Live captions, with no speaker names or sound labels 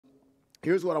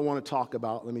Here's what I want to talk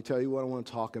about. Let me tell you what I want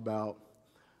to talk about,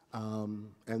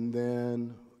 and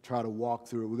then try to walk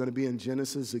through it. We're going to be in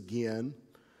Genesis again,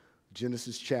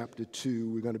 Genesis chapter 2.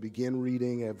 We're going to begin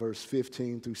reading at verse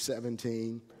 15 through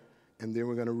 17, and then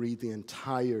we're going to read the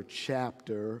entire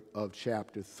chapter of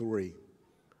chapter 3.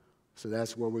 So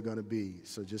that's where we're going to be.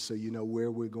 So just so you know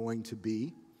where we're going to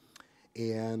be.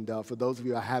 And for those of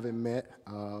you I haven't met,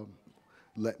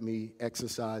 let me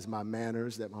exercise my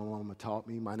manners that my mama taught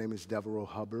me. My name is Deveraux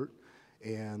Hubbard,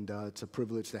 and it's a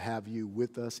privilege to have you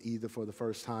with us either for the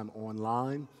first time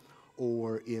online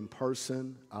or in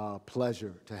person.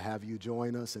 Pleasure to have you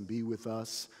join us and be with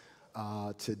us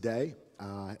today.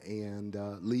 And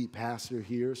lead pastor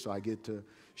here, so I get to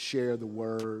share the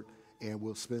word, and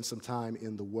we'll spend some time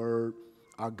in the word.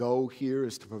 Our goal here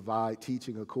is to provide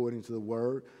teaching according to the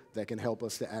word that can help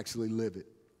us to actually live it.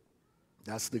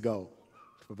 That's the goal.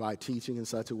 Provide teaching in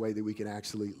such a way that we can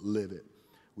actually live it.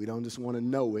 We don't just want to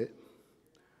know it,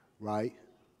 right?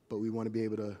 But we want to be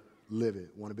able to live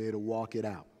it, want to be able to walk it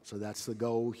out. So that's the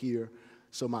goal here.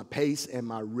 So my pace and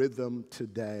my rhythm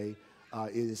today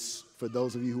is, for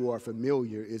those of you who are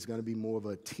familiar, is going to be more of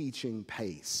a teaching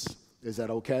pace. Is that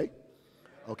okay?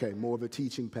 Okay, more of a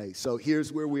teaching pace. So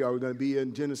here's where we are. We're going to be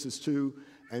in Genesis 2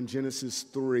 and Genesis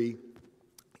 3.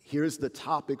 Here's the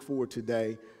topic for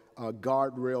today.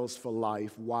 Guardrails for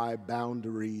life, why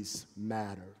boundaries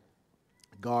matter.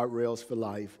 Guardrails for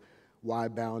life, why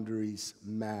boundaries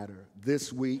matter.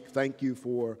 This week, thank you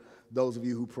for those of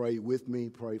you who prayed with me,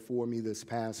 prayed for me this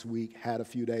past week, had a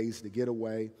few days to get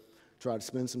away, try to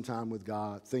spend some time with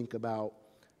God, think about,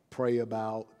 pray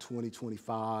about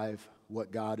 2025,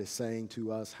 what God is saying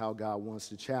to us, how God wants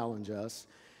to challenge us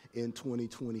in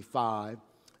 2025.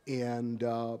 And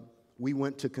we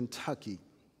went to Kentucky.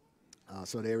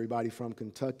 So to everybody from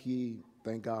Kentucky,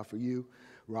 thank God for you,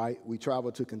 right? We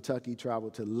traveled to Kentucky,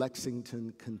 traveled to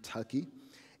Lexington, Kentucky.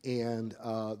 And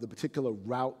the particular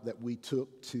route that we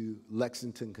took to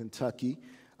Lexington, Kentucky,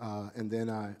 and then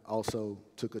I also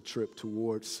took a trip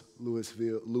towards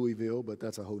Louisville, but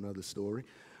that's a whole nother story,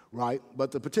 right?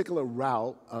 But the particular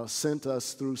route sent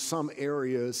us through some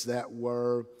areas that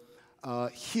were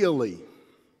hilly.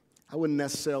 I wouldn't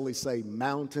necessarily say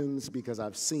mountains because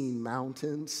I've seen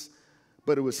mountains,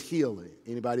 but it was hilly.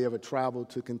 Anybody ever traveled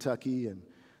to Kentucky and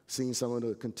seen some of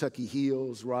the Kentucky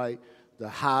hills, right? The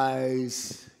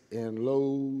highs and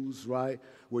lows, right?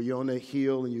 Where you're on a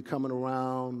hill and you're coming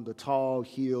around the tall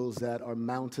hills that are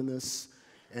mountainous.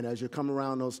 And as you're coming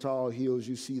around those tall hills,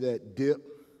 you see that dip,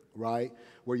 right?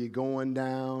 Where you're going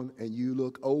down and you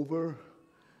look over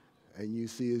and you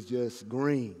see it's just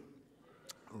green,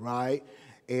 right?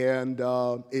 And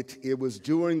it was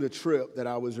during the trip that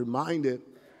I was reminded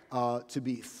to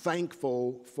be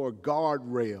thankful for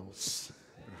guardrails,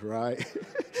 right?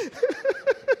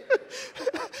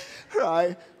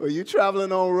 Right? When you're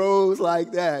traveling on roads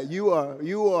like that, you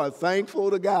are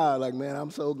thankful to God. Like, man,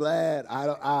 I'm so glad.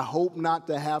 I hope not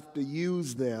to have to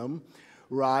use them,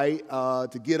 right,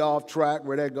 to get off track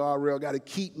where that guardrail got to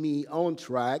keep me on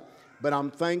track. But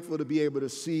I'm thankful to be able to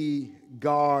see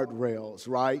guardrails,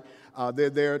 right? They're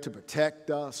there to protect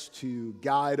us, to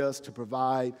guide us, to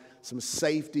provide some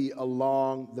safety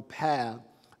along the path.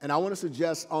 And I want to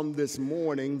suggest on this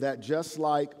morning that just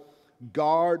like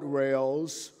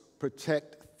guardrails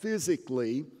protect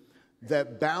physically,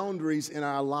 that boundaries in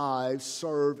our lives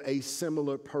serve a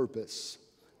similar purpose.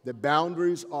 The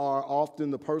boundaries are often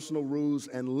the personal rules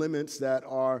and limits that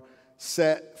are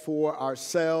set for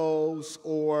ourselves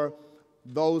or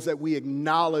those that we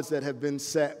acknowledge that have been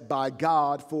set by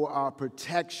God for our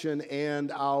protection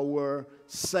and our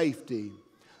safety.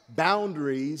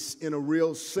 Boundaries, in a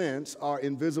real sense, are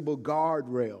invisible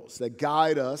guardrails that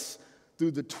guide us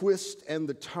through the twists and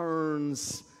the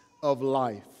turns of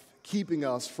life, keeping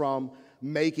us from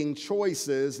making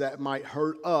choices that might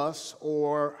hurt us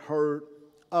or hurt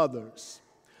others.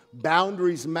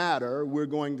 Boundaries matter, we're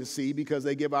going to see, because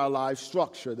they give our lives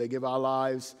structure. They give our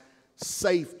lives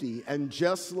safety. And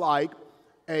just like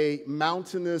a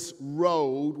mountainous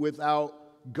road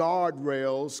without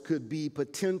guardrails could be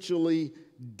potentially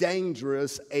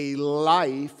dangerous, a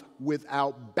life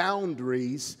without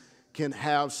boundaries can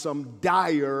have some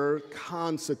dire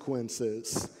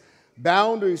consequences.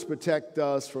 Boundaries protect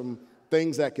us from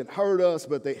things that can hurt us,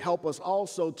 but they help us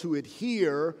also to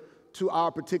adhere to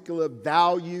our particular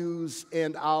values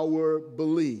and our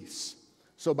beliefs.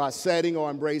 So by setting or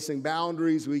embracing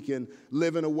boundaries, we can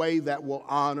live in a way that will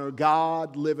honor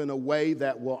God, live in a way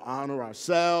that will honor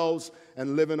ourselves,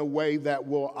 and live in a way that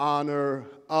will honor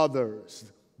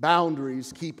others.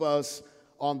 Boundaries keep us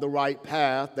on the right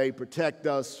path. They protect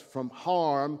us from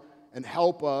harm and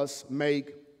help us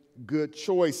make good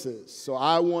choices. So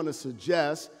I want to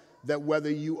suggest that whether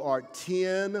you are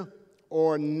 10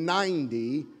 or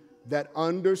 90, that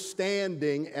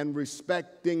understanding and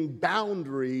respecting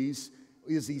boundaries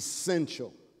is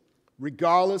essential.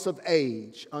 Regardless of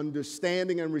age,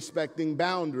 understanding and respecting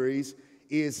boundaries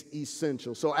is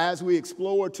essential. So as we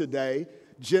explore today,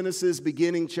 Genesis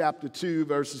beginning chapter 2,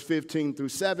 verses 15 through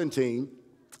 17,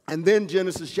 and then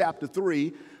Genesis chapter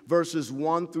 3, verses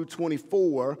 1 through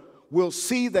 24, we'll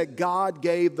see that God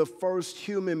gave the first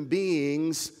human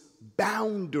beings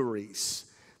boundaries,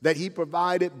 that he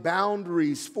provided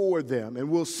boundaries for them. And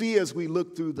we'll see as we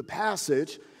look through the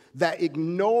passage that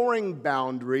ignoring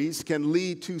boundaries can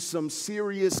lead to some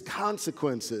serious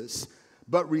consequences,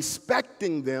 but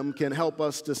respecting them can help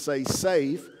us to stay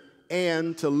safe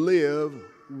and to live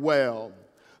well.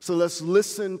 So let's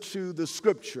listen to the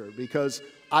scripture, because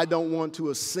I don't want to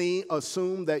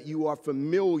assume that you are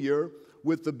familiar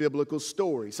with the biblical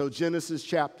story. So Genesis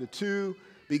chapter 2,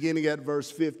 beginning at verse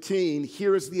 15,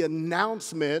 here is the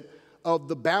announcement of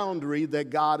the boundary that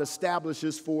God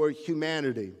establishes for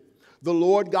humanity. The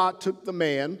Lord God took the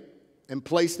man and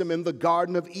placed him in the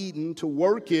Garden of Eden to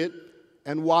work it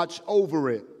and watch over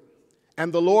it.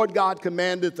 And the Lord God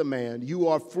commanded the man, "You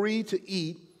are free to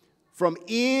eat from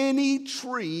any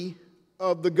tree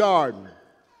of the garden,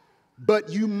 but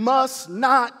you must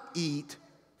not eat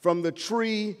from the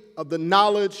tree of the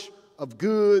knowledge of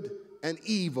good and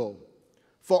evil.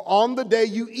 For on the day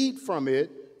you eat from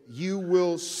it, you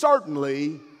will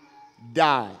certainly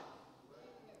die."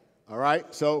 All right,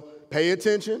 so pay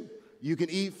attention. You can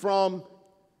eat from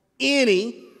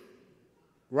any,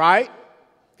 right?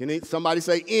 Somebody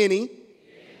say any,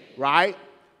 right?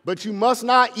 But you must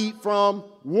not eat from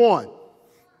one.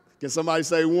 Can somebody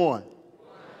say one?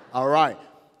 All right.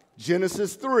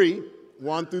 Genesis 3,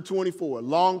 1 through 24.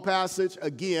 Long passage.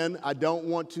 Again, I don't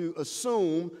want to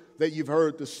assume that you've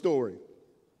heard the story.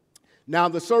 Now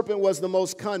the serpent was the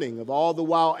most cunning of all the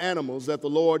wild animals that the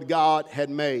Lord God had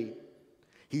made.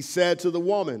 He said to the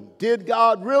woman, "Did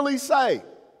God really say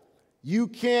you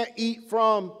can't eat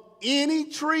from any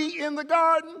tree in the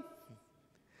garden?"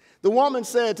 The woman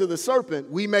said to the serpent,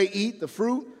 "We may eat the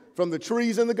fruit from the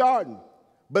trees in the garden.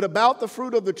 But about the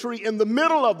fruit of the tree in the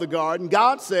middle of the garden,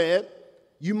 God said,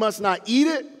 you must not eat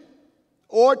it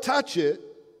or touch it,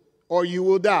 or you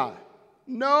will die."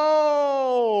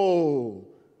 "No,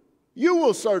 you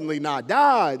will certainly not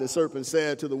die," the serpent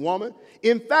said to the woman.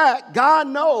 "In fact, God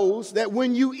knows that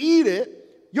when you eat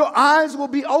it, your eyes will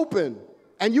be open,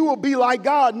 and you will be like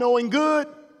God, knowing good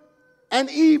and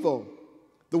evil."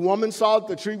 The woman saw that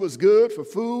the tree was good for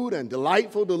food and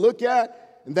delightful to look at,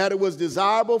 and that it was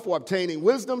desirable for obtaining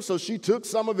wisdom. So she took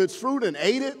some of its fruit and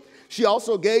ate it. She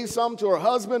also gave some to her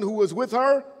husband who was with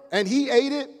her, and he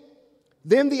ate it.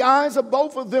 Then the eyes of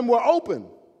both of them were open,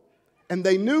 and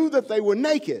they knew that they were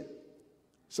naked.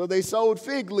 So they sewed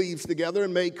fig leaves together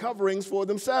and made coverings for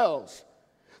themselves.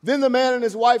 Then the man and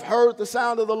his wife heard the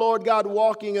sound of the Lord God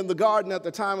walking in the garden at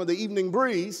the time of the evening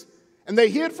breeze, and they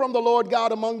hid from the Lord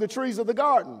God among the trees of the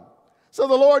garden. So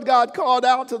the Lord God called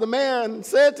out to the man and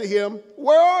said to him,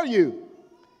 "Where are you?"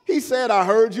 He said, "I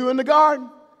heard you in the garden,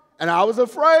 and I was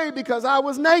afraid because I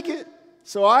was naked,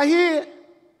 so I hid."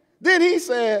 Then he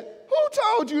said, "Who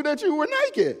told you that you were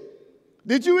naked?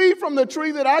 Did you eat from the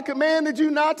tree that I commanded you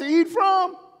not to eat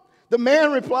from?" The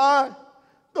man replied,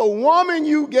 "The woman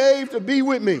you gave to be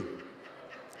with me.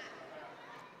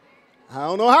 I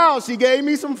don't know how. She gave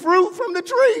me some fruit from the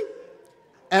tree,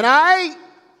 and I ate."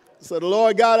 So the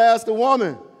Lord God asked the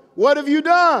woman, "What have you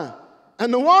done?"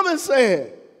 And the woman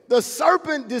said, "The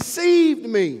serpent deceived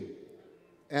me,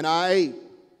 and I ate."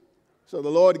 So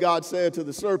the Lord God said to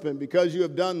the serpent, "Because you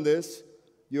have done this,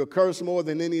 you are cursed more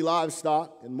than any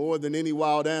livestock and more than any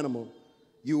wild animal.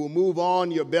 You will move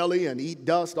on your belly and eat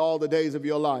dust all the days of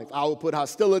your life. I will put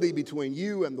hostility between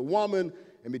you and the woman,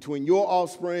 and between your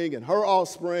offspring and her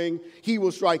offspring. He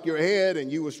will strike your head,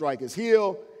 and you will strike his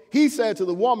heel." He said to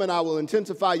the woman, "I will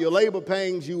intensify your labor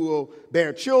pains. You will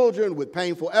bear children with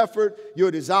painful effort.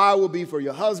 Your desire will be for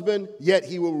your husband, yet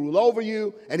he will rule over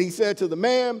you." And he said to the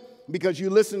man, "Because you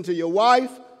listened to your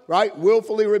wife, right,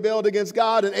 willfully rebelled against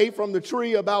God and ate from the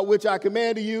tree about which I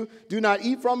commanded you, do not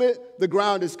eat from it. The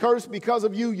ground is cursed because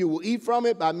of you. You will eat from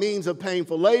it by means of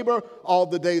painful labor all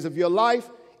the days of your life.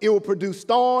 It will produce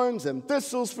thorns and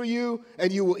thistles for you,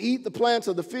 and you will eat the plants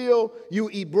of the field. You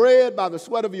will eat bread by the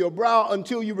sweat of your brow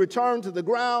until you return to the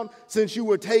ground, since you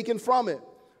were taken from it.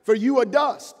 For you are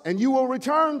dust, and you will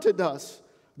return to dust."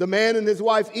 The man and his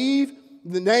wife Eve,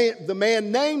 the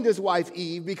man named his wife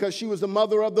Eve because she was the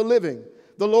mother of the living.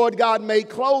 The Lord God made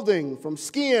clothing from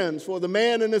skins for the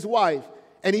man and his wife,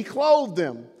 and he clothed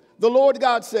them. The Lord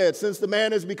God said, since the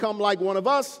man has become like one of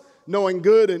us, knowing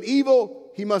good and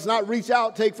evil, he must not reach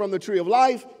out, take from the tree of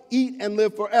life, eat, and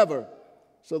live forever.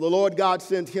 So the Lord God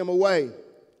sent him away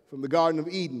from the Garden of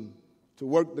Eden to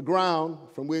work the ground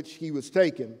from which he was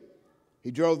taken.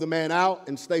 He drove the man out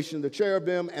and stationed the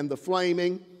cherubim and the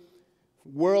flaming,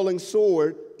 whirling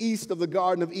sword east of the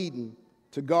Garden of Eden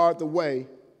to guard the way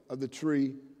of the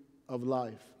tree of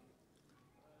life.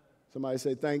 Somebody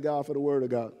say, thank God for the word of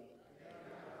God.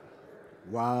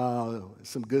 Wow,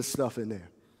 some good stuff in there.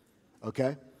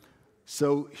 Okay?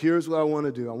 So here's what I want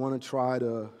to do. I want to try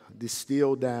to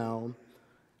distill down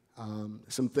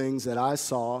some things that I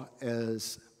saw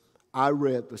as I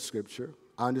read the scripture.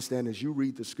 I understand as you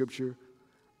read the scripture,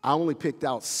 I only picked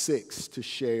out 6 to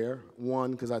share.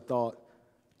 1, because I thought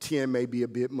 10 may be a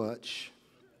bit much,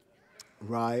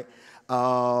 right?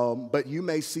 But you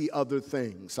may see other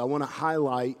things. I want to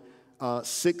highlight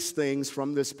 6 things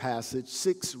from this passage,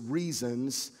 6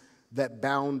 reasons that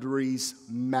boundaries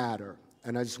matter.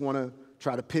 And I just want to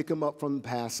try to pick them up from the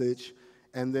passage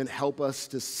and then help us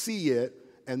to see it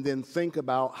and then think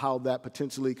about how that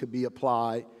potentially could be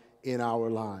applied in our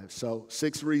lives. So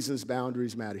 6 reasons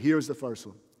boundaries matter. Here's the first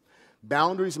one.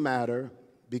 Boundaries matter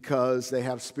because they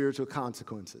have spiritual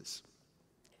consequences.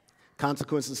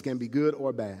 Consequences can be good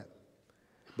or bad,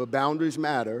 but boundaries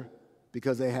matter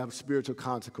because they have spiritual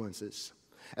consequences.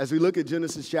 As we look at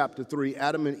Genesis chapter 3,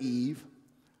 Adam and Eve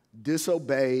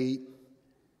disobeyed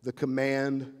the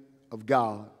command of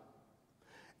God.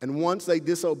 And once they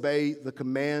disobeyed the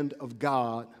command of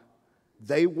God,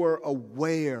 they were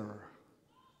aware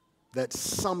that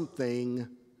something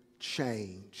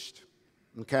changed.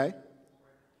 Okay?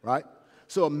 Right?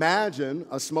 So imagine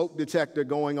a smoke detector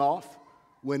going off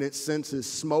when it senses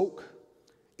smoke.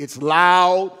 It's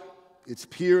loud, it's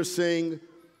piercing.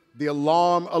 The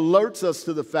alarm alerts us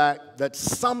to the fact that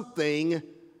something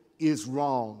is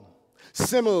wrong.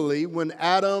 Similarly, when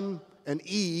Adam and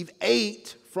Eve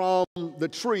ate from the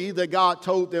tree that God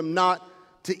told them not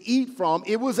to eat from,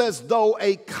 it was as though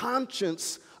a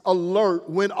conscience alert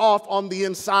went off on the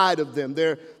inside of them.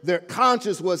 Their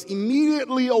conscience was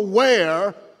immediately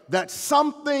aware that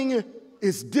something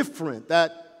is different,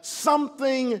 that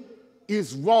something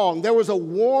is wrong. There was a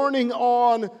warning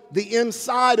on the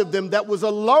inside of them that was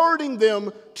alerting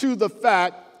them to the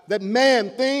fact that, man,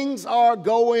 things are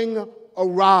going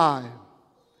awry.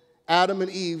 Adam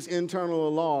and Eve's internal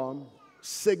alarm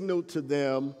signaled to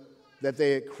them that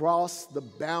they had crossed the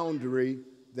boundary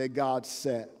that God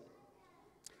set.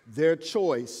 Their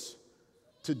choice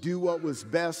to do what was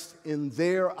best in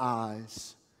their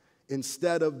eyes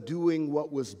instead of doing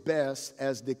what was best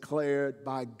as declared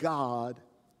by God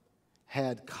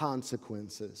had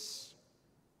consequences.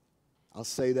 I'll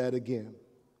say that again.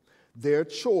 Their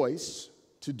choice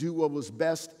to do what was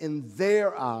best in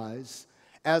their eyes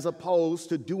as opposed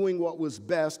to doing what was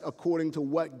best according to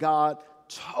what God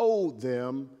told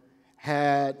them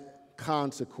had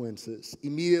consequences.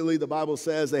 Immediately, the Bible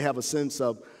says they have a sense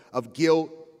of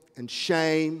guilt and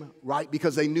shame, right?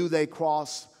 Because they knew they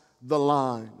crossed the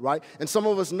line, right? And some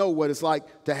of us know what it's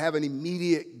like to have an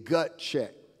immediate gut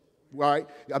check, right?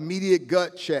 Immediate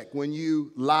gut check when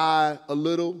you lie a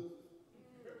little,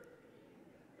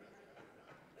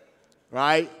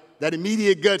 right? That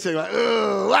immediate gut check, like,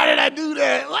 oh, why did I do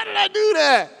that? Why did I do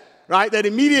that? Right? That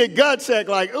immediate gut check,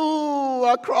 like, ooh,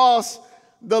 I crossed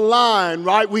the line,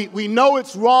 right? We know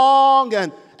it's wrong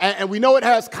and we know it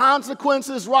has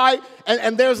consequences, right?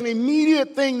 And there's an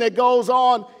immediate thing that goes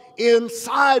on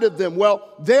inside of them.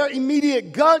 Well, their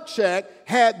immediate gut check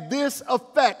had this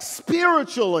effect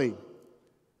spiritually.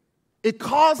 It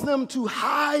caused them to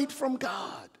hide from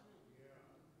God,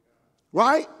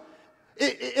 right?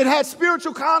 It had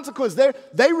spiritual consequence.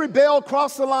 They rebelled,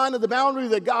 crossed the line of the boundary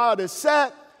that God has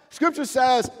set. Scripture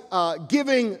says,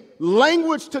 giving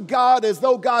language to God as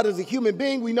though God is a human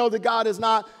being. We know that God is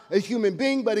not a human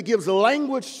being, but it gives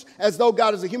language as though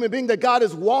God is a human being, that God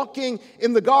is walking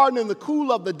in the garden in the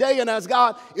cool of the day, and as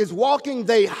God is walking,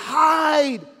 they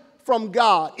hide from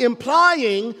God,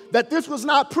 implying that this was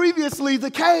not previously the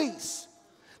case,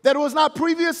 that it was not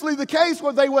previously the case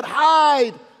where they would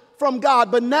hide from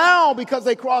God. But now, because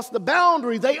they crossed the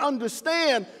boundary, they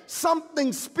understand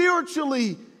something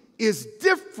spiritually is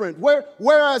different.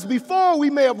 Whereas before we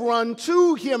may have run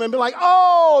to him and been like,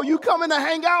 oh, you coming to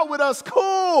hang out with us?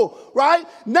 Cool, right?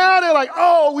 Now they're like,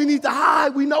 oh, we need to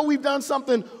hide. We know we've done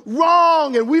something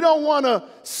wrong and we don't want to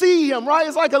see him, right?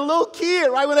 It's like a little kid,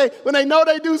 right? When they know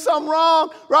they do something wrong,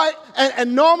 right?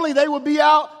 And normally they would be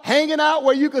out hanging out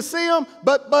where you could see them,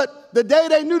 but the day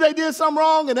they knew they did something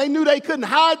wrong and they knew they couldn't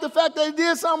hide the fact they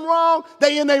did something wrong,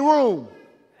 they in their room.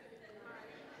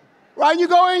 Right? You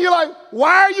go in, you're like,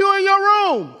 why are you in your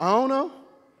room? I don't know.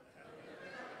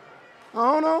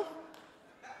 I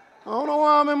don't know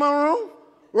why I'm in my room.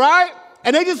 Right?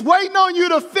 And they just waiting on you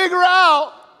to figure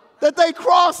out that they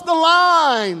crossed the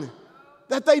line,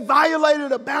 that they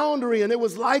violated a boundary. And it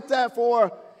was like that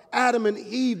for Adam and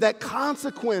Eve, that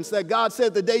consequence that God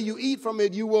said the day you eat from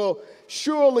it, you will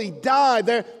surely die.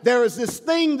 There is this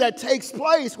thing that takes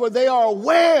place where they are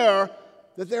aware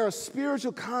that there are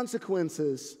spiritual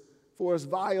consequences for us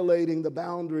violating the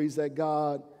boundaries that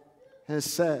God has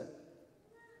set.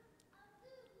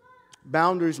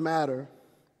 Boundaries matter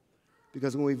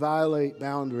because when we violate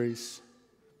boundaries,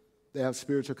 they have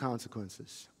spiritual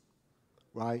consequences,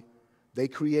 right? They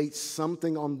create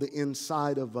something on the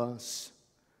inside of us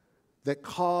that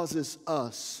causes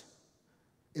us,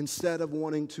 instead of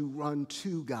wanting to run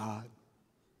to God,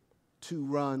 to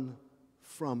run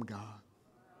from God,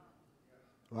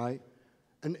 right?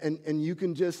 And you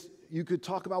could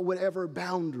talk about whatever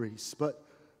boundaries, but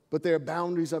there are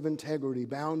boundaries of integrity,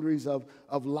 boundaries of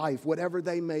life, whatever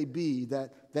they may be,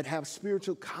 that have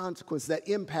spiritual consequence, that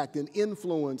impact and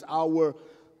influence our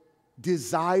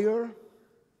desire,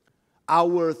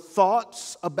 our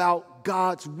thoughts about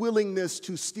God's willingness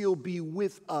to still be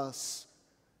with us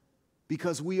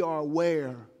because we are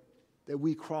aware that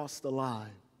we crossed the line.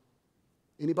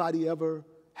 Anybody ever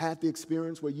had the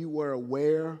experience where you were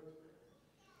aware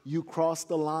you crossed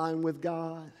the line with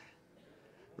God?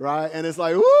 Right? And it's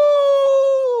like,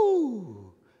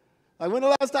 woo! Like, when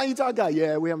the last time you talked to God?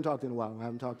 Yeah, we haven't talked in a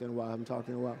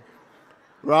while.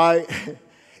 Right?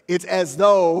 It's as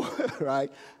though,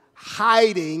 right,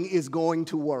 hiding is going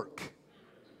to work.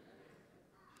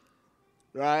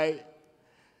 Right?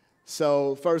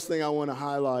 So, first thing I want to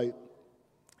highlight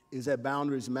is that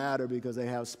boundaries matter because they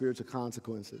have spiritual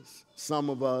consequences. Some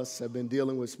of us have been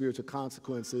dealing with spiritual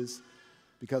consequences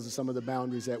because of some of the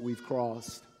boundaries that we've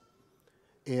crossed.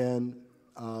 And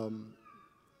I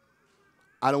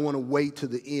don't want to wait to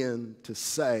the end to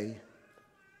say,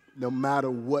 no matter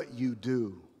what you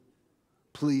do,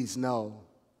 please know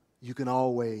you can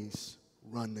always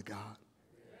run to God.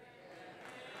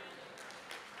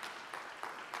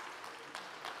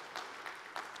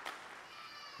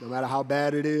 No matter how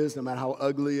bad it is, no matter how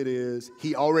ugly it is,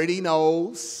 He already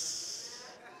knows.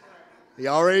 He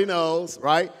already knows,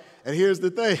 right? And here's the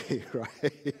thing,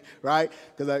 right?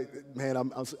 Because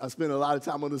I spend a lot of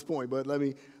time on this point, but let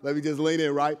me just lean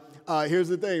in, right? Here's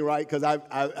the thing, right? Because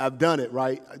I've done it,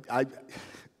 right?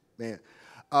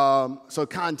 So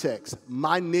context.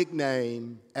 My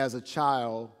nickname as a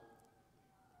child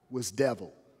was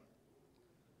Devil.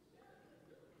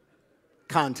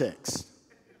 Context.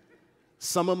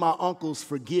 Some of my uncles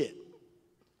forget,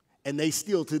 and they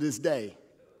still to this day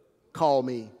call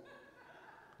me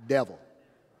Devil.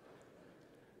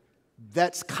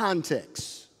 That's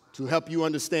context to help you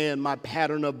understand my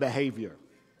pattern of behavior,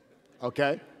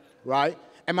 okay, right?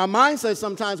 And my mindset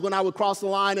sometimes when I would cross the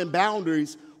line and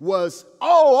boundaries was,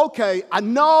 oh, okay, I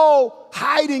know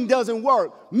hiding doesn't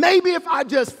work. Maybe if I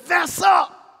just fess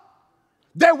up,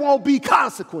 there won't be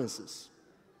consequences.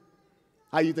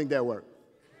 How you think that worked?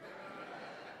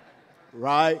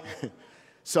 Right?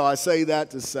 So I say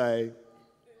that to say,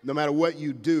 no matter what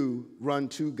you do, run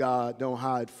to God, don't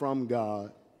hide from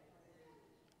God.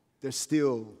 There's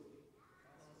still,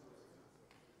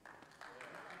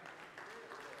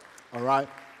 all right?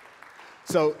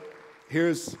 So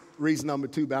here's reason number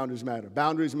 2, boundaries matter.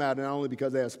 Boundaries matter not only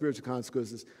because they have spiritual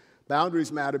consequences,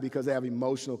 boundaries matter because they have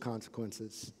emotional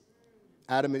consequences.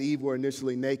 Adam and Eve were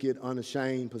initially naked,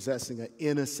 unashamed, possessing an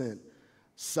innocent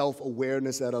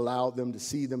self-awareness that allowed them to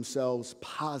see themselves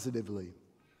positively.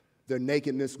 Their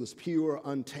nakedness was pure,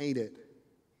 untainted,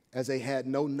 as they had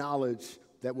no knowledge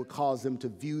that would cause them to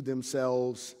view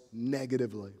themselves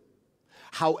negatively.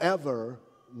 However,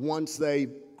 once they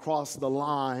crossed the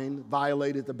line,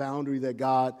 violated the boundary that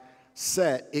God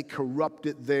set, it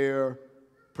corrupted their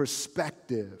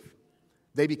perspective.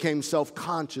 They became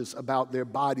self-conscious about their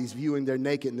bodies, viewing their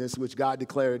nakedness, which God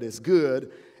declared as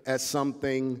good, as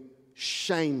something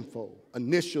shameful.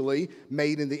 Initially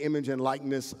made in the image and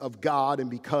likeness of God,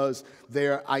 and because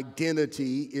their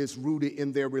identity is rooted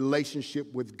in their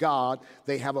relationship with God,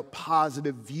 they have a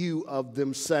positive view of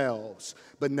themselves.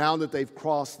 But now that they've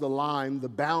crossed the line, the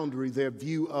boundary, their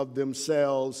view of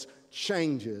themselves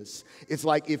changes. It's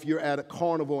like if you're at a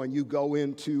carnival and you go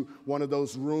into one of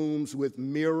those rooms with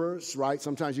mirrors, right?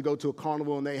 Sometimes you go to a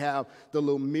carnival and they have the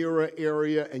little mirror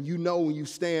area, and you know when you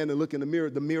stand and look in the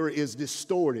mirror is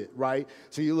distorted, right?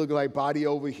 So you look like body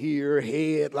over here,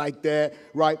 head like that,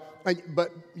 right?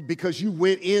 But because you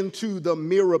went into the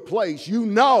mirror place, you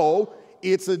know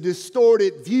it's a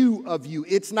distorted view of you.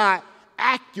 It's not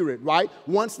accurate, right?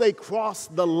 Once they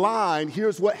crossed the line,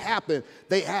 here's what happened.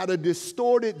 They had a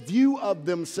distorted view of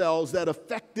themselves that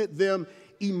affected them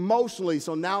emotionally.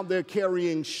 So now they're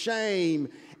carrying shame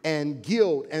and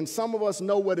guilt. And some of us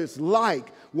know what it's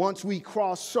like once we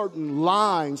cross certain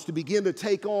lines to begin to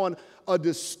take on a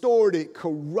distorted,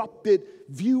 corrupted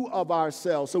view of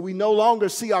ourselves. So we no longer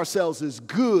see ourselves as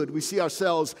good. We see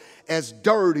ourselves as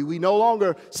dirty. We no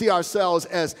longer see ourselves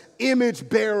as image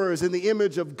bearers in the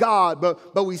image of God,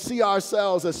 but we see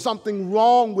ourselves as something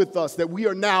wrong with us, that we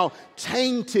are now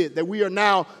tainted, that we are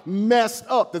now messed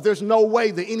up, that there's no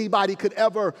way that anybody could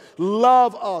ever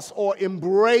love us or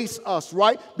embrace us,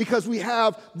 right? Because we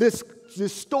have this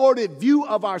distorted view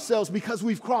of ourselves because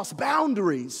we've crossed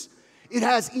boundaries. It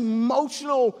has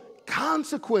emotional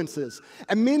consequences.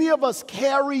 And many of us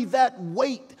carry that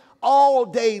weight all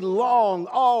day long,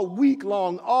 all week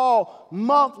long, all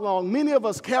month long. Many of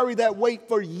us carry that weight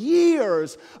for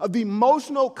years of the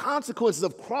emotional consequences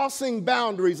of crossing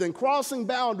boundaries and crossing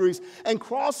boundaries and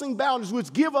crossing boundaries,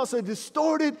 which give us a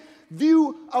distorted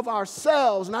view of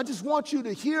ourselves. And I just want you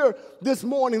to hear this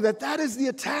morning that that is the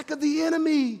attack of the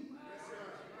enemy.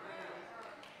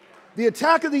 The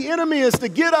attack of the enemy is to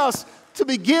get us to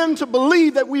begin to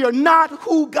believe that we are not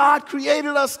who God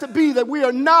created us to be, that we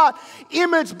are not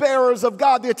image bearers of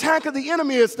God. The attack of the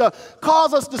enemy is to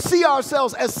cause us to see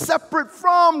ourselves as separate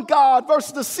from God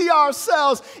versus to see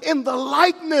ourselves in the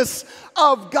likeness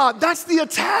of God. That's the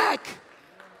attack.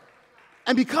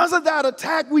 And because of that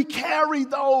attack, we carry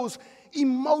those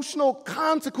emotional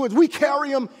consequences. We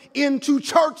carry them into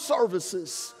church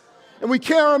services. And we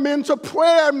carry them into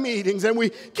prayer meetings, and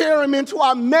we carry them into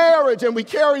our marriage, and we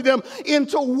carry them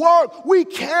into work. We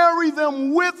carry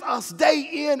them with us day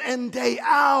in and day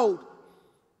out.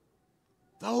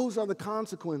 Those are the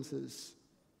consequences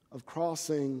of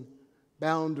crossing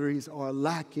boundaries or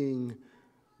lacking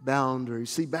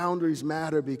boundaries. See, boundaries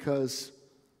matter because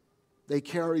they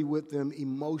carry with them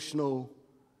emotional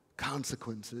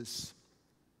consequences.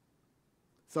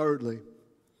 Thirdly,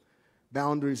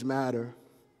 boundaries matter.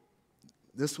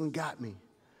 This one got me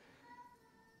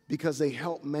because they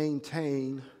help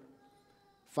maintain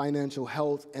financial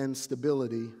health and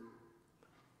stability,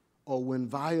 or when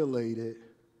violated,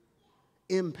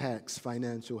 impacts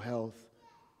financial health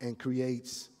and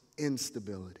creates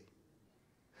instability.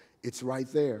 It's right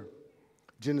there.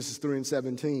 Genesis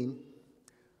 3:17.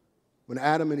 When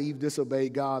Adam and Eve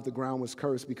disobeyed God, the ground was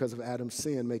cursed because of Adam's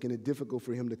sin, making it difficult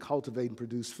for him to cultivate and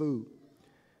produce food.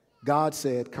 God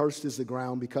said, "Cursed is the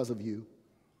ground because of you.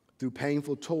 Through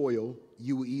painful toil,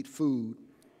 you will eat food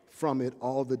from it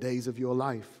all the days of your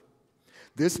life."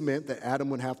 This meant that Adam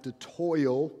would have to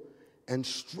toil and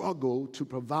struggle to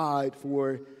provide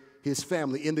for his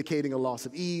family, indicating a loss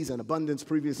of ease and abundance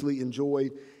previously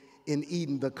enjoyed in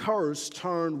Eden. The curse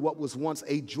turned what was once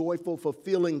a joyful,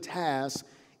 fulfilling task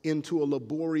into a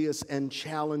laborious and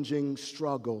challenging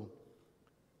struggle.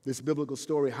 This biblical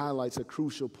story highlights a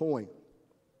crucial point.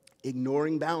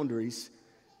 Ignoring boundaries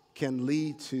can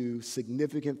lead to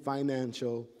significant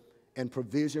financial and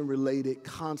provision-related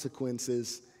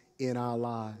consequences in our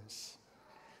lives.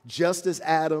 Just as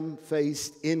Adam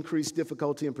faced increased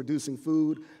difficulty in producing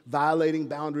food, violating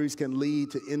boundaries can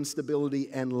lead to instability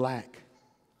and lack.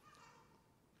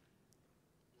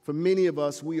 For many of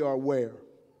us, we are aware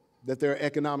that there are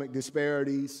economic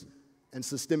disparities and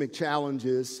systemic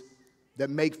challenges that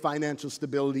make financial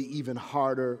stability even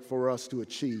harder for us to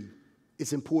achieve.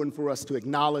 It's important for us to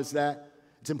acknowledge that.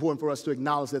 It's important for us to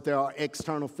acknowledge that there are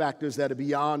external factors that are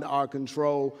beyond our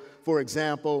control. For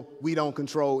example, we don't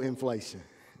control inflation.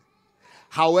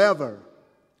 However,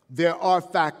 there are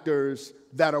factors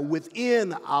that are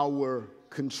within our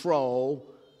control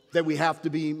that we have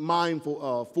to be mindful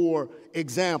of. For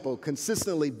example,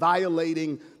 consistently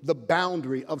violating the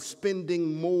boundary of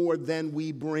spending more than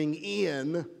we bring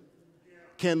in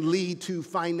can lead to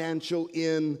financial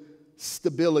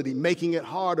instability, making it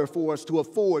harder for us to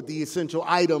afford the essential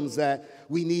items that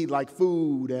we need, like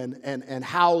food and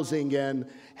housing and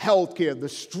health care. The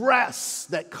stress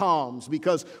that comes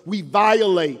because we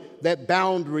violate that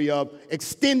boundary of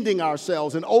extending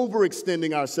ourselves and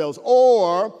overextending ourselves,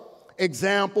 or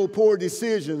example, poor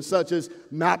decisions such as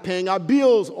not paying our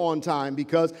bills on time,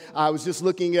 because I was just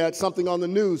looking at something on the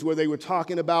news where they were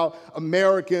talking about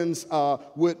Americans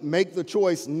would make the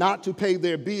choice not to pay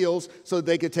their bills so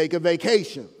they could take a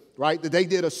vacation, right? That they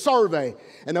did a survey,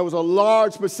 and there was a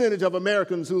large percentage of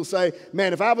Americans who say,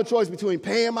 man, if I have a choice between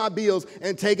paying my bills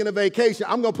and taking a vacation,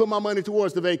 I'm going to put my money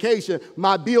towards the vacation.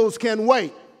 My bills can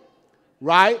wait,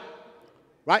 right?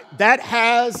 Right? That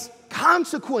has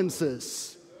consequences.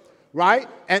 right?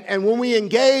 And when we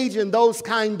engage in those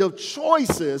kind of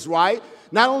choices, right,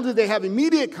 not only do they have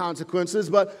immediate consequences,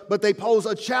 but they pose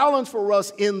a challenge for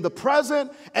us in the present,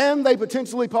 and they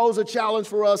potentially pose a challenge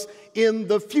for us in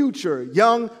the future.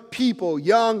 Young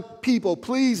people,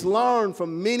 please learn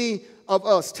from many of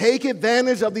us. Take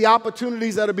advantage of the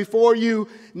opportunities that are before you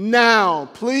now.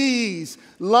 Please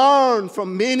learn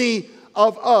from many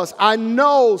of us. I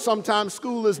know sometimes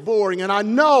school is boring, and I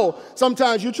know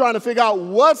sometimes you're trying to figure out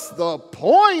what's the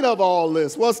point of all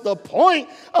this? What's the point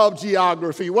of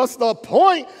geography? What's the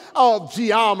point of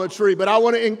geometry? But I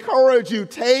want to encourage you,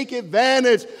 take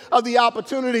advantage of the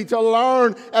opportunity to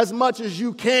learn as much as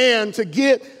you can, to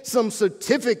get some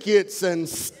certificates and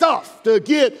stuff, to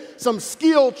get some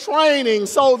skill training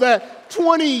so that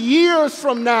 20 years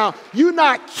from now, you're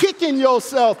not kicking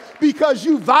yourself because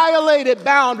you violated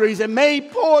boundaries and made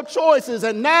poor choices.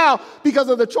 And now, because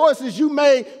of the choices you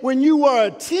made when you were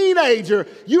a teenager,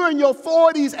 you're in your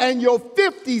 40s and your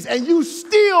 50s and you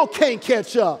still can't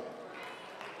catch up.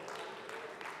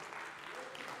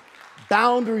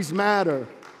 Boundaries matter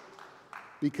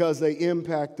because they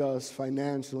impact us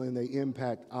financially and they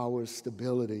impact our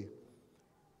stability.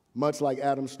 Much like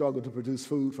Adam's struggle to produce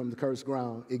food from the cursed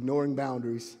ground, ignoring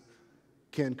boundaries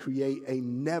can create a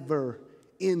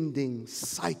never-ending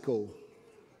cycle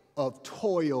of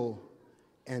toil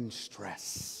and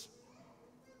stress.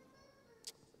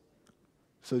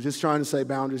 So just trying to say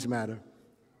boundaries matter.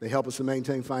 They help us to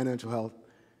maintain financial health.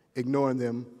 Ignoring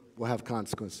them will have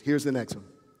consequences. Here's the next one.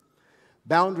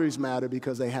 Boundaries matter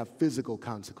because they have physical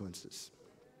consequences.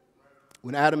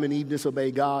 When Adam and Eve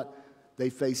disobeyed God, they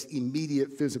faced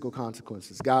immediate physical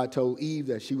consequences. God told Eve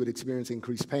that she would experience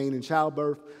increased pain in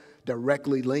childbirth,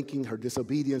 directly linking her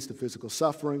disobedience to physical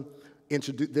suffering.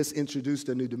 This introduced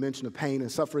a new dimension of pain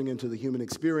and suffering into the human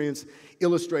experience,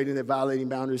 illustrating that violating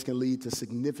boundaries can lead to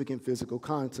significant physical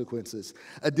consequences.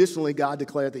 Additionally, God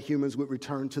declared that humans would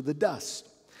return to the dust,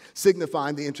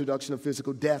 signifying the introduction of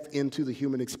physical death into the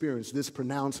human experience. This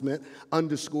pronouncement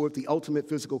underscored the ultimate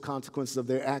physical consequences of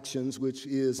their actions, which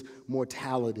is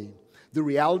mortality. The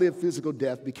reality of physical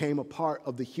death became a part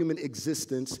of the human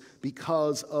existence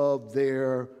because of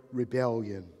their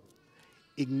rebellion.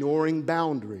 Ignoring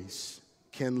boundaries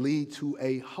can lead to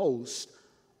a host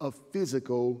of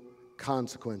physical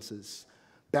consequences.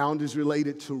 Boundaries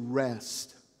related to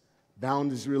rest,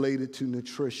 boundaries related to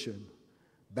nutrition,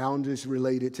 boundaries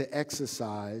related to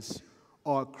exercise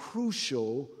are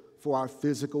crucial for our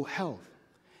physical health.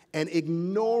 And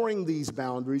ignoring these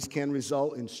boundaries can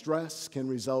result in stress, can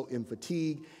result in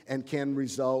fatigue, and can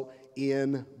result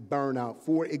in burnout.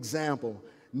 For example,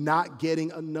 not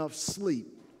getting enough sleep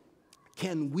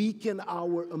can weaken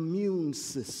our immune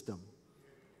system,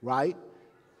 right?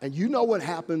 And you know what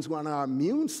happens when our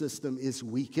immune system is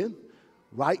weakened,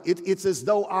 right? It's as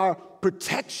though our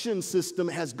protection system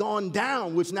has gone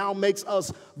down, which now makes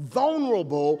us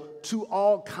vulnerable to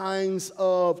all kinds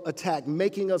of attack,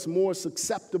 making us more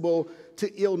susceptible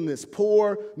to illness.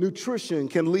 Poor nutrition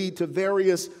can lead to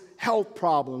various health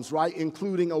problems, right,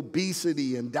 including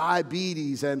obesity and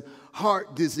diabetes and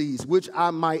heart disease, which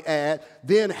I might add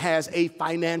then has a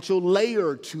financial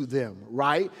layer to them,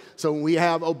 right? So when we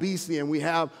have obesity and we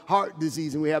have heart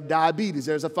disease and we have diabetes,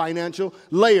 there's a financial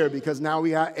layer because now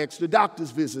we got extra doctor's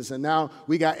visits and now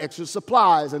we got extra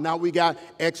supplies and now we got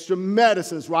extra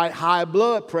medicines, right? High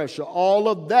blood pressure, all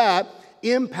of that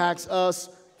impacts us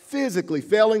physically.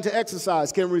 Failing to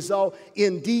exercise can result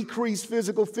in decreased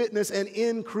physical fitness and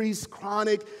increased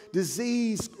chronic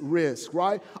disease risk,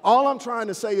 right? All I'm trying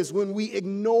to say is when we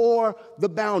ignore the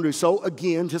boundaries. So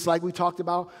again, just like we talked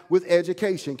about with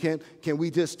education, can we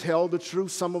just tell the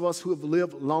truth? Some of us who have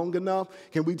lived long enough,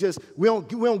 we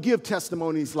don't give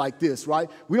testimonies like this, right?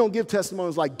 We don't give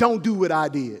testimonies like, don't do what I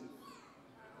did,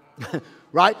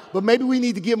 right? But maybe we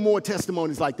need to give more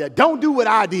testimonies like that. Don't do what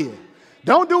I did.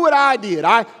 Don't do what I did.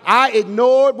 I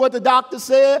ignored what the doctor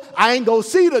said. I ain't go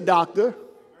see the doctor.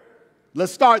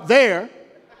 Let's start there.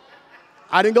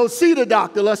 I didn't go see the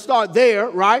doctor. Let's start there,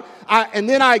 right? And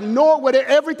then I ignored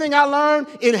everything I learned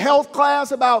in health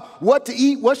class about what to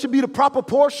eat, what should be the proper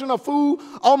portion of food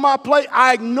on my plate.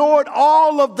 I ignored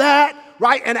all of that,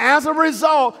 right? And as a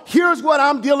result, here's what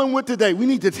I'm dealing with today. We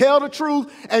need to tell the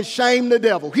truth and shame the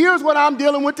devil. Here's what I'm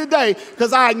dealing with today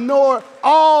because I ignored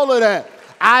all of that.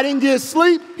 I didn't get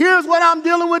sleep. Here's what I'm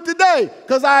dealing with today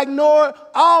because I ignored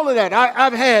all of that.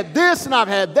 I've had this and I've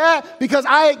had that because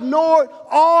I ignored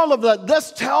all of that.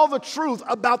 Let's tell the truth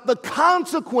about the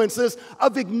consequences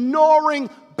of ignoring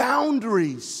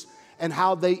boundaries and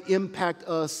how they impact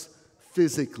us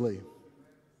physically.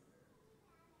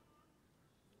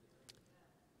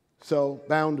 So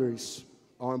boundaries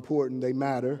are important. They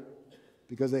matter.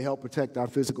 because they help protect our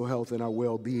physical health and our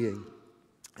well-being.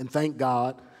 And thank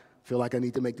God, I feel like I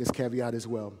need to make this caveat as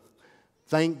well.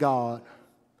 Thank God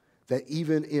that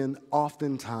even in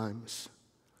oftentimes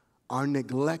our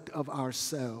neglect of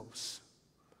ourselves,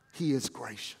 He is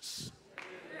gracious.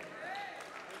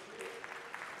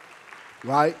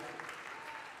 Right?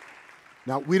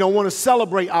 Now, we don't want to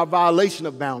celebrate our violation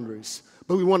of boundaries,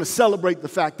 but we want to celebrate the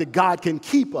fact that God can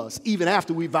keep us even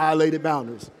after we violated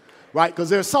boundaries. Right? Because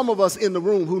there's some of us in the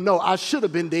room who know I should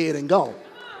have been dead and gone.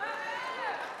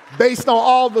 Based on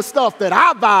all the stuff that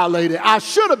I violated, I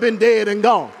should have been dead and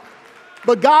gone.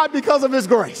 But God, because of His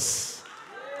grace,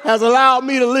 has allowed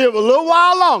me to live a little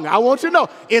while longer. I want you to know,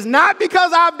 it's not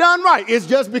because I've done right. It's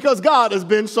just because God has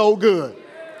been so good.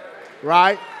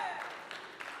 Right?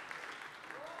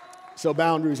 So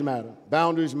boundaries matter.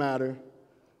 Boundaries matter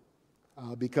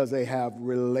because they have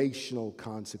relational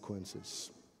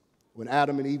consequences. When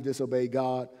Adam and Eve disobeyed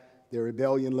God, their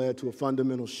rebellion led to a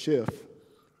fundamental shift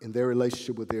in their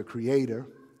relationship with their Creator,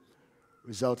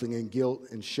 resulting in guilt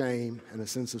and shame and a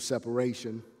sense of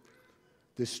separation.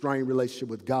 This strained relationship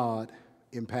with God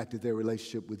impacted their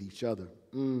relationship with each other.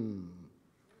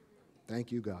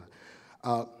 Thank you,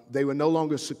 God. They were no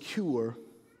longer secure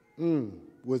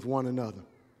with one another.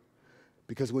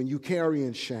 Because when you carry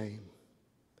in shame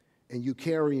and you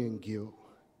carry in guilt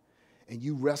and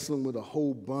you wrestling with a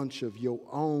whole bunch of your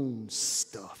own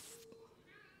stuff,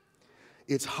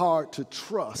 it's hard to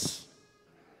trust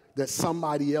that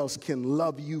somebody else can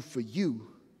love you for you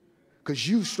because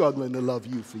you're struggling to love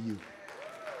you for you.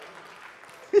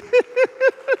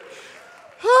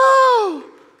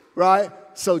 Right?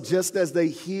 So just as they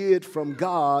hid from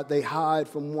God, they hide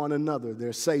from one another.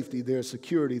 Their safety, their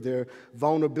security, their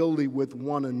vulnerability with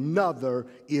one another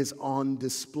is on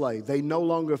display. They no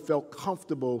longer felt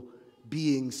comfortable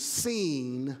being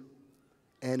seen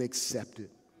and accepted.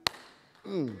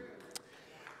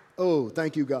 Oh,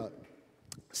 thank you, God.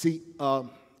 See,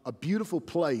 a beautiful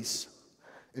place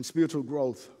in spiritual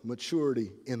growth,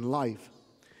 maturity in life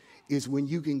is when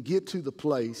you can get to the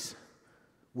place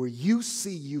where you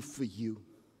see you for you,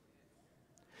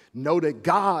 know that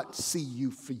God see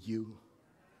you for you,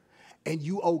 and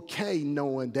you okay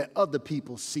knowing that other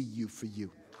people see you for you.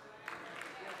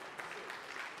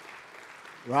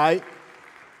 Right?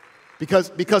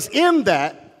 Because in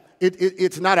that,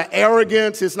 it's not an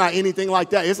arrogance, it's not anything like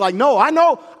that. It's like, no, I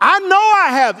know I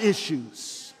have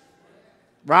issues.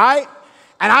 Right?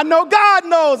 And I know God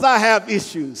knows I have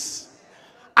issues.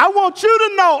 I want you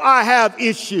to know I have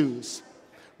issues.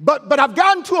 But I've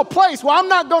gotten to a place where I'm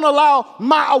not going to allow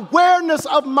my awareness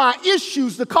of my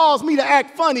issues to cause me to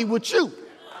act funny with you.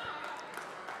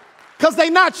 Because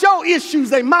they're not your issues,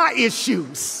 they're my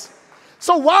issues.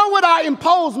 So why would I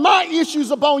impose my issues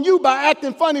upon you by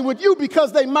acting funny with you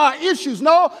because they're my issues?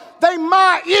 No, they're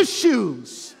my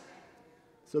issues.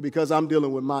 So because I'm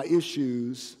dealing with my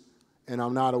issues and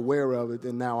I'm not aware of it,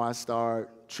 then now I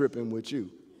start tripping with you.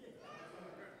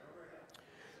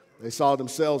 They saw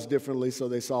themselves differently, so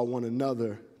they saw one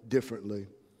another differently.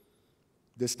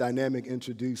 This dynamic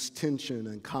introduced tension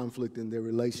and conflict in their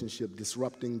relationship,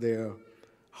 disrupting their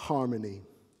harmony.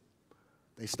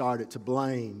 They started to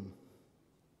blame,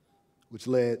 which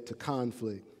led to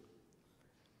conflict.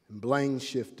 And blame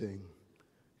shifting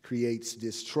creates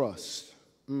distrust.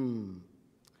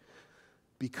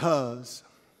 Because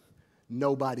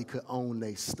nobody could own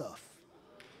their stuff.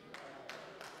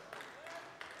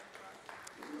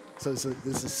 So this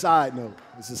is a side note.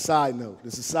 This is a side note.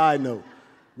 This is a side note.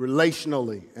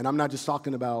 Relationally, and I'm not just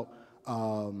talking about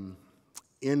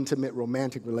intimate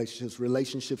romantic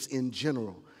relationships in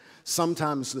general.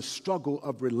 Sometimes the struggle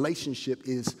of relationship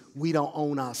is we don't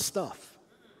own our stuff.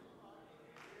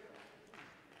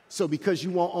 So because you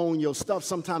won't own your stuff,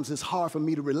 sometimes it's hard for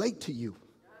me to relate to you.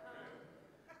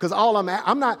 Because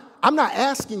I'm not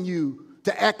asking you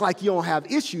to act like you don't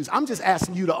have issues. I'm just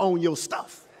asking you to own your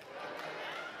stuff.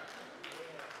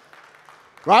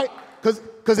 Right?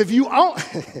 Because if you own,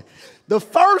 the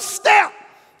first step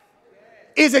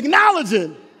is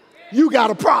acknowledging you got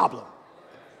a problem.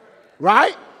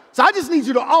 Right? So I just need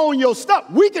you to own your stuff.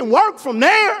 We can work from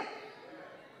there.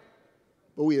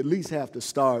 But we at least have to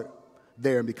start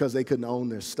there. And because they couldn't own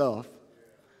their stuff,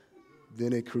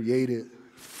 then it created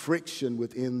friction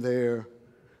within their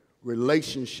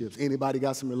relationships. Anybody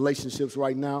got some relationships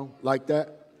right now like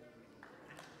that?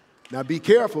 Now be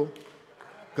careful.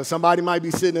 Because somebody might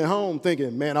be sitting at home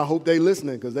thinking, man, I hope they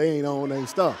listening because they ain't on their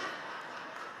stuff.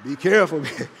 Be careful.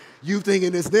 You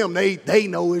thinking it's them. They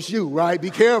know it's you, right? Be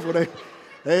careful.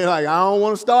 They like, I don't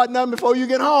want to start nothing before you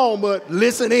get home, but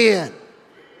listen in.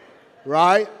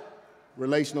 Right?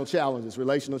 Relational challenges.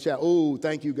 Relational challenge. Oh,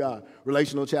 thank you, God.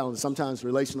 Relational challenges. Sometimes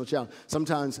relational challenge.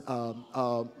 Sometimes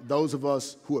those of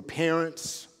us who are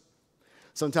parents,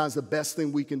 sometimes the best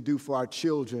thing we can do for our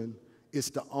children is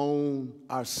to own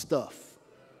our stuff.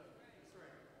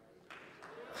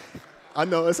 I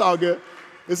know, it's all good.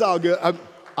 It's all good.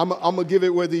 I'm gonna give it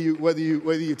whether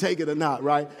you take it or not,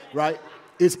 right? Right?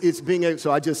 It's being able. So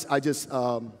I just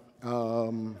can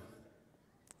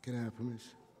I have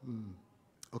permission?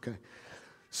 Okay.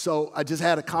 So I just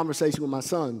had a conversation with my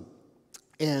son,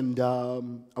 and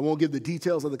I won't give the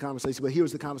details of the conversation, but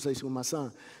here's the conversation with my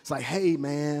son. It's like, hey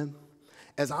man,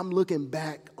 as I'm looking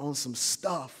back on some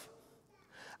stuff,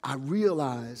 I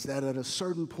realized that at a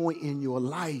certain point in your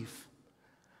life,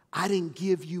 I didn't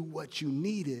give you what you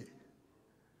needed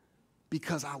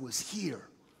because I was here.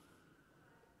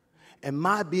 And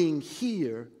my being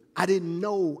here, I didn't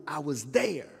know I was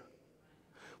there,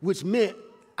 which meant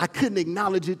I couldn't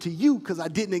acknowledge it to you because I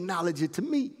didn't acknowledge it to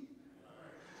me.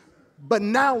 But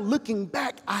now looking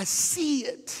back, I see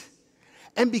it.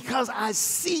 And because I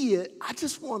see it, I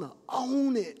just want to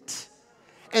own it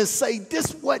and say,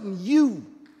 this wasn't you.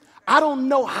 I don't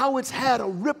know how it's had a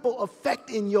ripple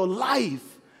effect in your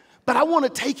life, but I want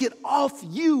to take it off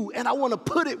you and I want to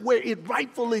put it where it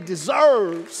rightfully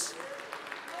deserves,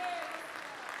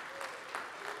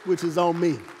 which is on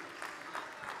me.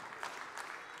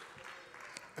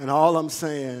 And all I'm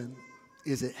saying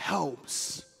is it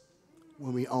helps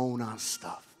when we own our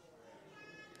stuff.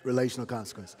 Relational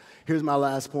consequence. Here's my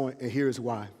last point, and here's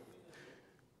why.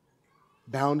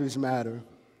 Boundaries matter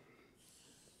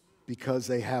because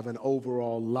they have an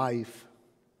overall life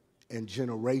and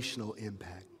generational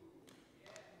impact.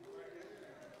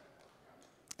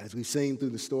 As we've seen through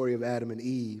the story of Adam and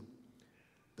Eve,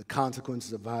 the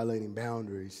consequences of violating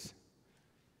boundaries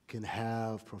can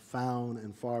have profound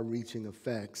and far-reaching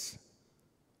effects,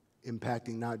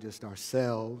 impacting not just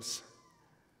ourselves,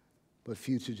 but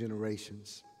future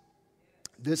generations.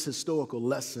 This historical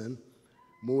lesson,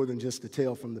 more than just a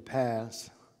tale from the past,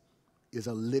 is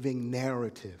a living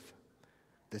narrative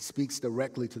that speaks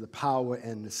directly to the power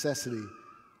and necessity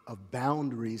of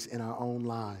boundaries in our own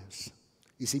lives.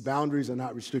 You see, boundaries are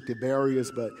not restricted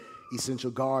barriers, but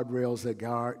essential guardrails that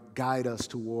guide us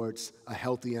towards a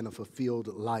healthy and a fulfilled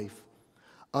life.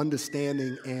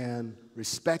 Understanding and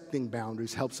respecting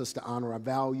boundaries helps us to honor our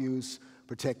values,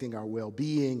 protecting our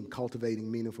well-being,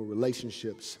 cultivating meaningful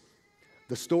relationships.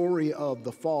 The story of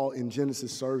the fall in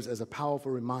Genesis serves as a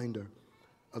powerful reminder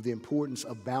of the importance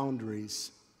of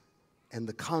boundaries and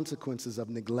the consequences of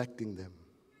neglecting them.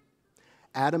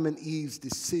 Adam and Eve's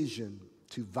decision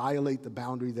to violate the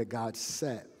boundary that God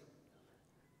set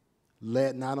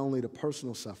led not only to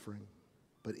personal suffering,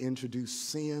 but introduced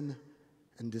sin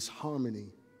and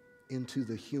disharmony into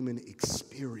the human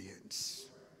experience.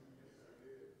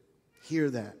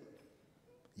 Hear that.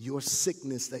 Your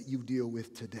sickness that you deal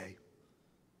with today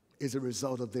is a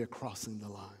result of their crossing the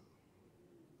line.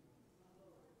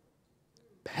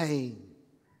 Pain,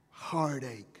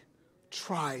 heartache,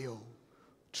 trial,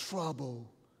 trouble,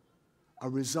 a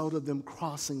result of them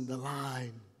crossing the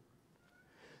line.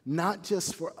 Not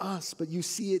just for us, but you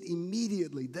see it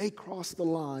immediately. They cross the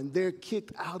line. They're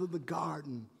kicked out of the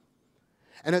garden.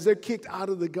 And as they're kicked out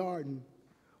of the garden,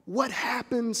 what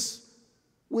happens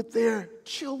with their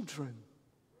children?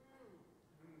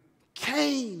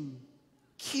 Cain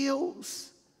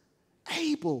kills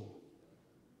Abel,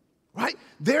 right?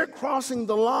 Their crossing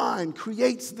the line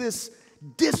creates this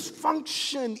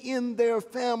dysfunction in their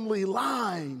family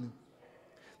line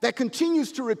that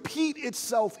continues to repeat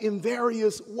itself in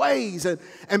various ways.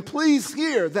 And please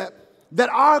hear that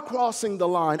our crossing the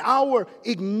line, our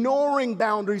ignoring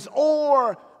boundaries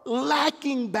or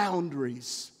lacking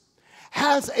boundaries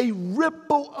has a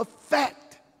ripple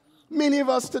effect. Many of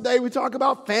us today, we talk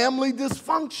about family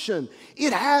dysfunction.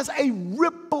 It has a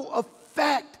ripple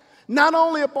effect, not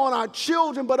only upon our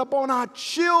children, but upon our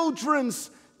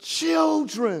children's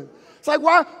children. It's like,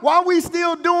 why are we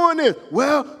still doing this?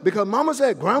 Well, because mama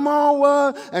said grandma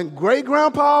was and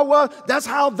great-grandpa was. That's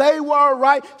how they were,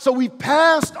 right? So we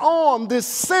passed on this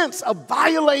sense of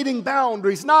violating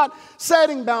boundaries, not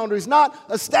setting boundaries, not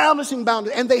establishing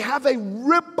boundaries. And they have a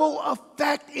ripple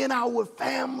effect in our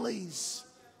families.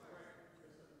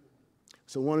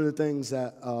 So one of the things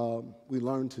that we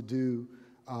learned to do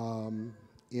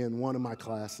in one of my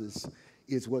classes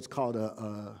is what's called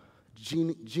a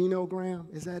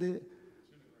genogram. Is that it?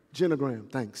 Genogram,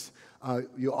 thanks.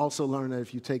 You'll also learn that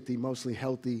if you take the Mostly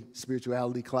Healthy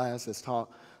Spirituality class that's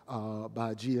taught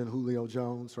by G and Julio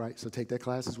Jones, right? So take that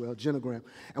class as well, genogram.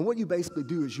 And what you basically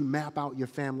do is you map out your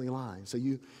family line. So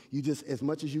you just, as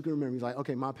much as you can remember, you're like,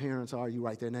 okay, my parents are, you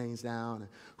write their names down. And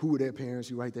who were their parents,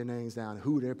 you write their names down. And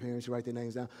who were their parents, you write their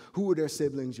names down. Who were their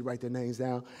siblings, you write their names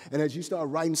down. And as you start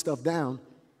writing stuff down,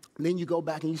 then you go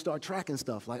back and you start tracking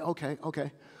stuff. Like,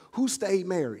 okay, who stayed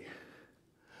married?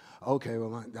 Okay,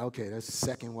 well, that's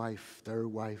second wife, third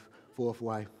wife, fourth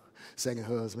wife, second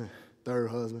husband, third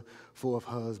husband, fourth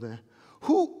husband.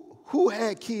 Who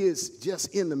had kids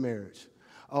just in the marriage?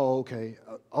 Oh, okay.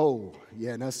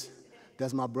 Yeah, and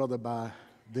that's my brother by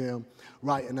them,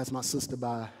 right? And that's my sister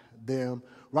by them,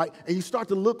 right? And you start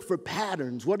to look for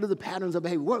patterns. What are the patterns of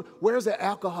behavior? Where's there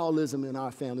alcoholism in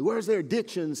our family? Where's there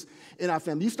addictions in our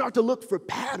family? You start to look for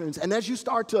patterns. And as you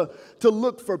start to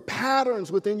look for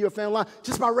patterns within your family line,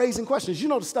 just by raising questions, you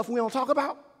know the stuff we don't talk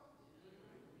about?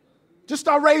 Just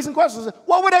start raising questions.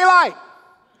 What were they like?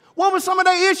 What were some of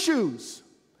their issues?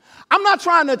 I'm not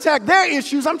trying to attack their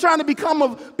issues. I'm trying to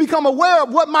become aware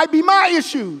of what might be my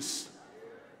issues.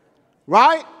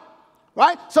 Right?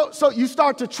 Right? So you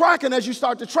start to track, and as you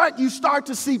start to track, you start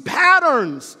to see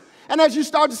patterns. And as you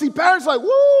start to see patterns, like,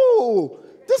 woo,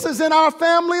 this is in our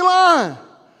family line.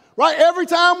 Right? Every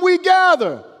time we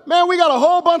gather, man, we got a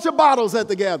whole bunch of bottles at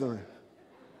the gathering.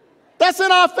 That's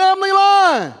in our family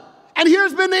line. And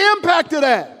here's been the impact of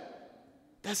that.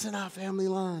 That's in our family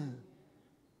line.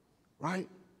 Right?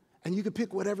 And you can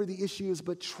pick whatever the issue is,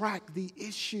 but track the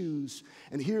issues.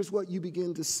 And here's what you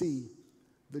begin to see.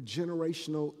 The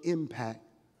generational impact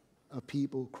of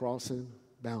people crossing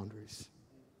boundaries,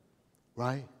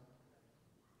 right?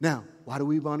 Now, why do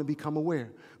we want to become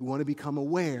aware? We want to become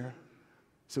aware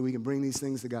so we can bring these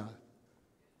things to God.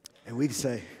 And we can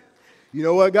say, you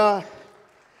know what, God?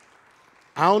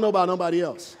 I don't know about nobody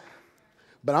else,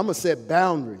 but I'm going to set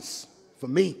boundaries for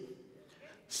me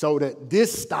so that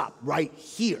this stop right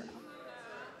here.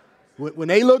 When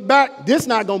they look back, that's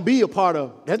not going to be a part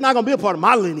of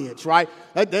my lineage, right?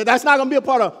 That's not going to be a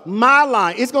part of my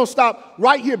line. It's going to stop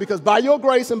right here because by your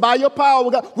grace and by your power,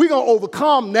 we're going to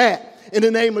overcome that in the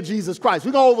name of Jesus Christ.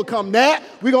 We're going to overcome that.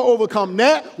 We're going to overcome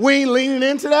that. We ain't leaning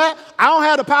into that. I don't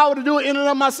have the power to do it in and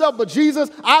of myself, but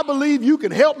Jesus, I believe you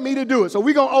can help me to do it. So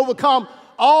we're going to overcome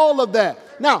all of that.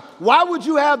 Now, why would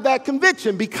you have that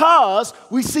conviction? Because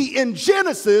we see in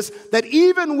Genesis that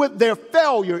even with their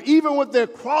failure, even with their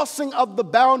crossing of the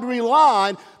boundary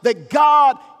line, that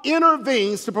God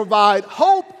intervenes to provide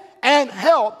hope and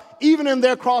help even in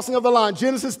their crossing of the line.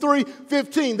 Genesis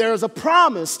 3:15, there is a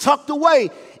promise tucked away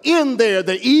in there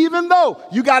that even though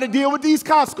you got to deal with these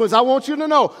consequences, I want you to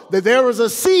know that there is a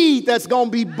seed that's going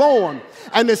to be born.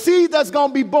 And the seed that's going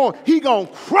to be born, he going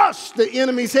to crush the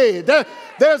enemy's head.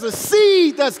 There's a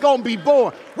seed that's going to be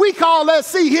born. We call that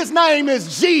seed, his name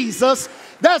is Jesus.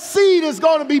 That seed is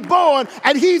going to be born,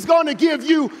 and he's going to give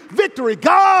you victory.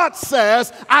 God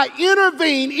says, I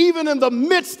intervene even in the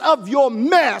midst of your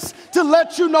mess to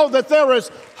let you know that there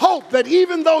is hope, that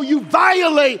even though you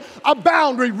violate a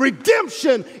boundary,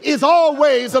 redemption is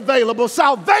always available.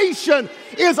 Salvation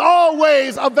is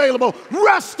always available.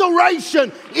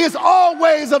 Restoration is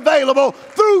always available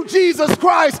through Jesus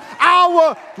Christ,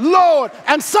 our Lord.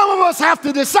 And some of us have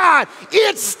to decide,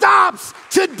 it stops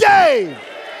today.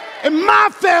 In my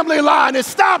family line, it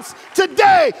stops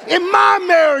today. In my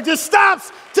marriage, it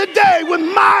stops today. With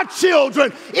my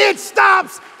children, it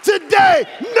stops today.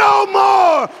 No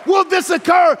more will this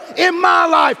occur in my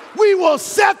life. We will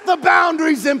set the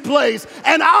boundaries in place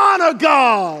and honor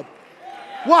God.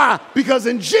 Why? Because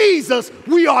in Jesus,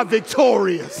 we are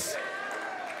victorious.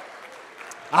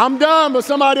 I'm done, but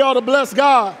somebody ought to bless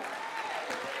God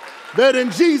that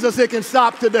in Jesus it can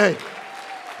stop today.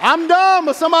 I'm done,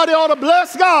 but somebody ought to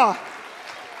bless God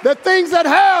that things that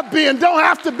have been don't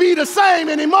have to be the same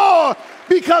anymore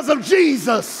because of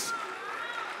Jesus.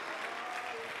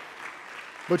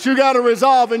 But you got to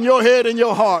resolve in your head and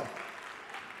your heart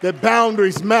that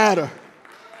boundaries matter.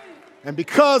 And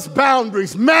because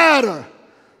boundaries matter,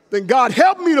 then God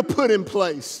help me to put in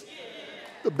place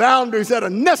the boundaries that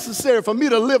are necessary for me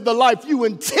to live the life you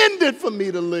intended for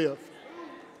me to live.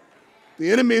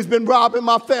 The enemy has been robbing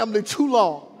my family too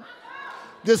long.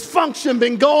 Dysfunction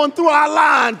been going through our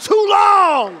line too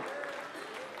long.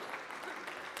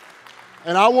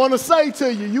 And I want to say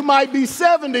to you, you might be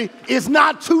 70, it's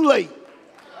not too late.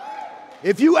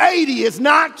 If you 80, it's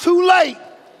not too late.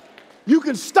 You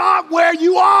can start where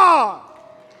you are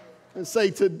and say,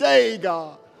 today,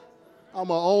 God, I'm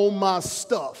going to own my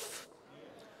stuff.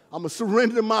 I'm going to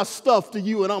surrender my stuff to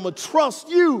you, and I'm going to trust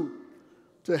you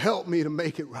to help me to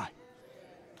make it right.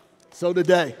 So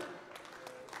today,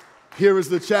 here is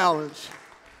the challenge.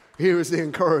 Here is the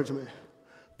encouragement.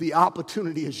 The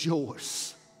opportunity is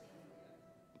yours.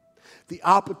 The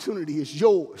opportunity is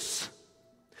yours.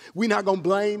 We're not going to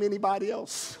blame anybody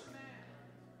else.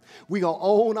 We're going to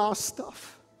own our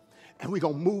stuff, and we're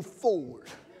going to move forward.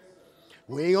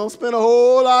 We ain't going to spend a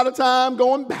whole lot of time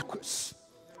going backwards.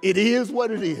 It is what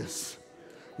it is.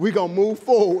 We're going to move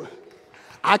forward.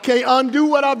 I can't undo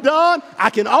what I've done.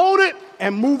 I can own it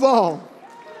and move on.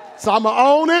 So I'm going to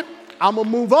own it, I'm going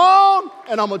to move on,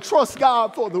 and I'm going to trust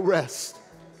God for the rest.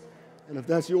 And if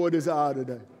that's your desire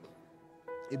today,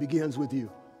 it begins with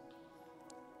you.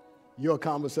 Your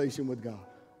conversation with God.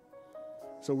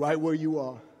 So right where you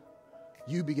are,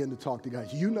 you begin to talk to God.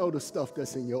 You know the stuff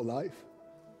that's in your life.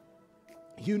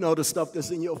 You know the stuff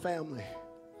that's in your family.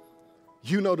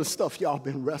 You know the stuff y'all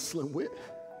been wrestling with.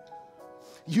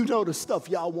 You know the stuff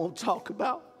y'all won't talk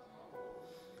about.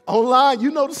 Online,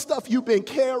 you know the stuff you've been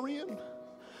carrying,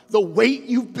 the weight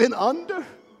you've been under.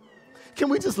 Can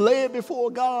we just lay it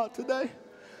before God today?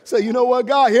 Say, you know what,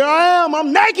 God, here I am.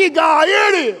 I'm naked, God. Here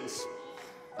it is.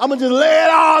 I'm going to just lay it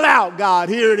all out, God.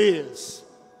 Here it is.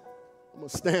 I'm going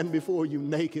to stand before you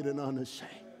naked and unashamed.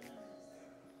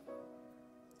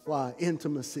 Why?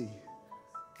 Intimacy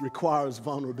requires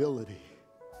vulnerability.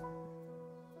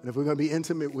 And if we're going to be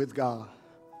intimate with God,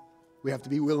 we have to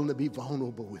be willing to be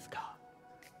vulnerable with God.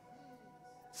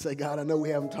 Say, God, I know we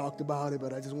haven't talked about it,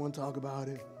 but I just want to talk about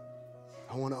it.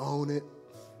 I want to own it.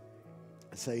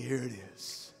 And say, here it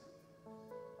is.